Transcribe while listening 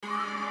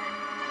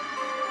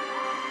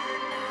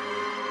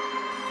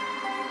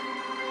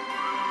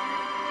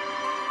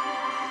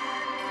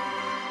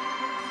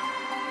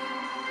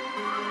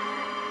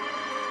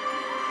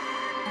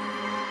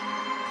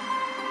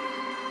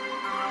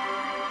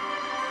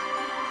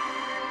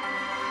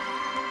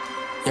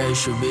Yeah, it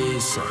should be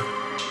so.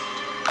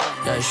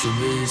 Yeah, it should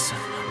be so.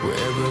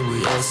 Wherever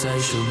we at, say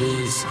it should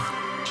be so.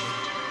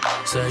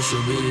 Say it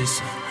should be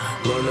so.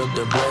 Roll up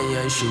the blunt,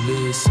 yeah, it should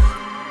be so.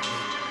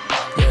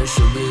 Yeah, it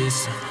should be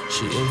so.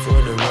 She in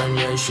for the run,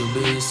 yeah, it should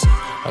be so.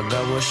 I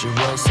got what she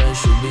wants, say it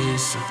should be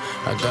so.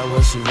 I got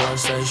what she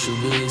wants, say it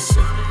should be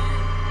so.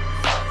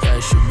 Yeah,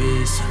 it should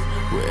be so.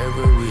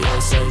 Wherever we at,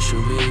 say it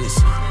should be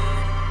so.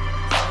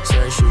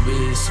 Say it should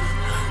be so.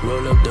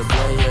 Roll up the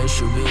blunt, yeah, it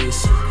should be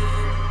so.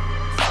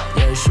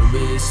 Yeah, it should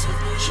be so.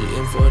 She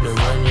in for the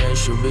run, yeah, it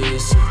should be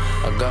so.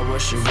 I got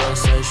what she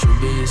wants, say it should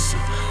be so.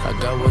 I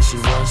got what she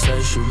wants, say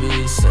it should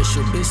be so. Say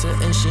should be so,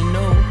 and she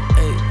know,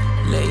 ayy.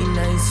 Late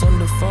nights on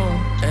the phone,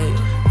 ayy.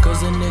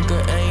 Cause a nigga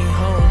ain't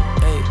home,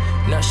 ayy.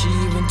 Now she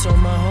even told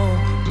my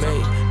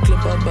homemate.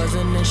 Clip up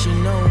buzzing and she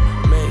know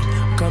me.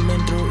 Coming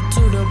through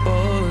to the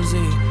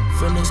Bozy.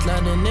 Finna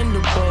sliding in the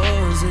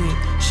Bozy.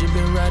 She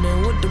been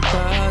riding with the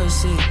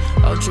posse.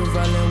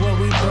 Ultraviolet, what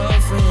we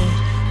buffing.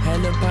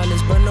 Hella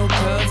pilots, but no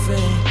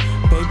cuffing.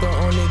 Paper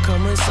only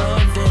come with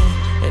something.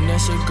 And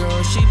that's your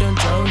girl, she done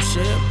jump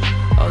ship.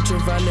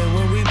 Ultraviolet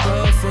when we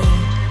buffing.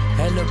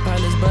 Hella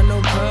pilots, but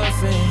no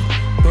cuffing.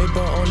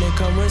 Paper only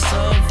come with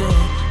something.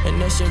 And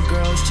that's your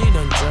girl, she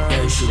done jump ship.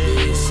 Yeah, it should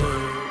be so.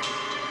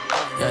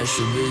 Yeah, it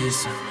should be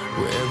so.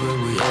 Wherever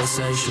we at,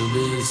 say it should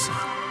be so.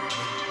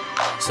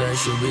 Say it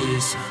should be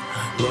so.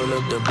 Roll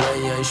up the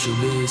blunt, yeah, it should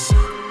be so.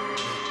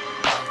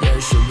 Yeah,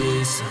 it should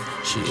be so.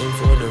 She in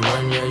for the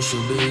run, yeah, it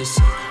should be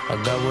so.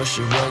 I got what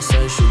she wants,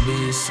 say it should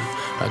be so.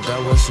 I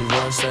got what she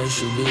wants, say it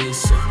should be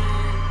so.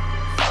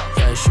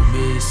 Yeah, it should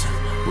be so.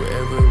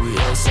 Wherever we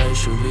at, say it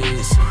should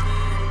be so.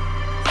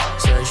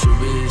 Say it should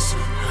be so.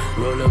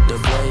 Roll up the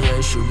blunt, yeah,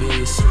 it should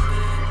be so.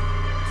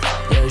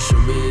 Yeah, it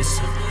should be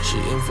so. She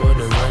in for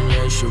the run,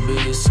 yeah, it should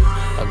be so.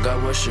 I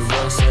got what she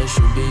wants, say it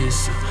should be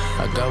so.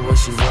 I got what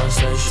she wants,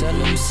 say it should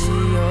be so. Tell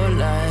him see your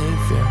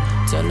life,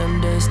 yeah. Tell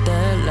him this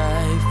that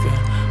life,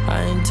 yeah.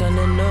 I ain't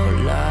telling no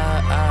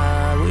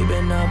lie. We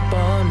been up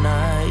all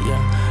night,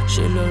 yeah.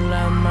 She look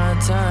like my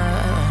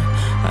type.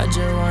 I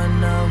just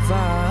wanna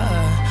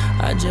vibe.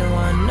 I just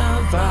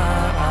wanna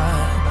vibe.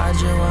 I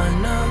just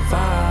wanna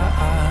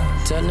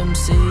vibe. Tell him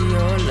see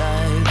your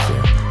life,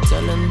 yeah.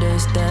 Tell him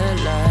this that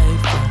life.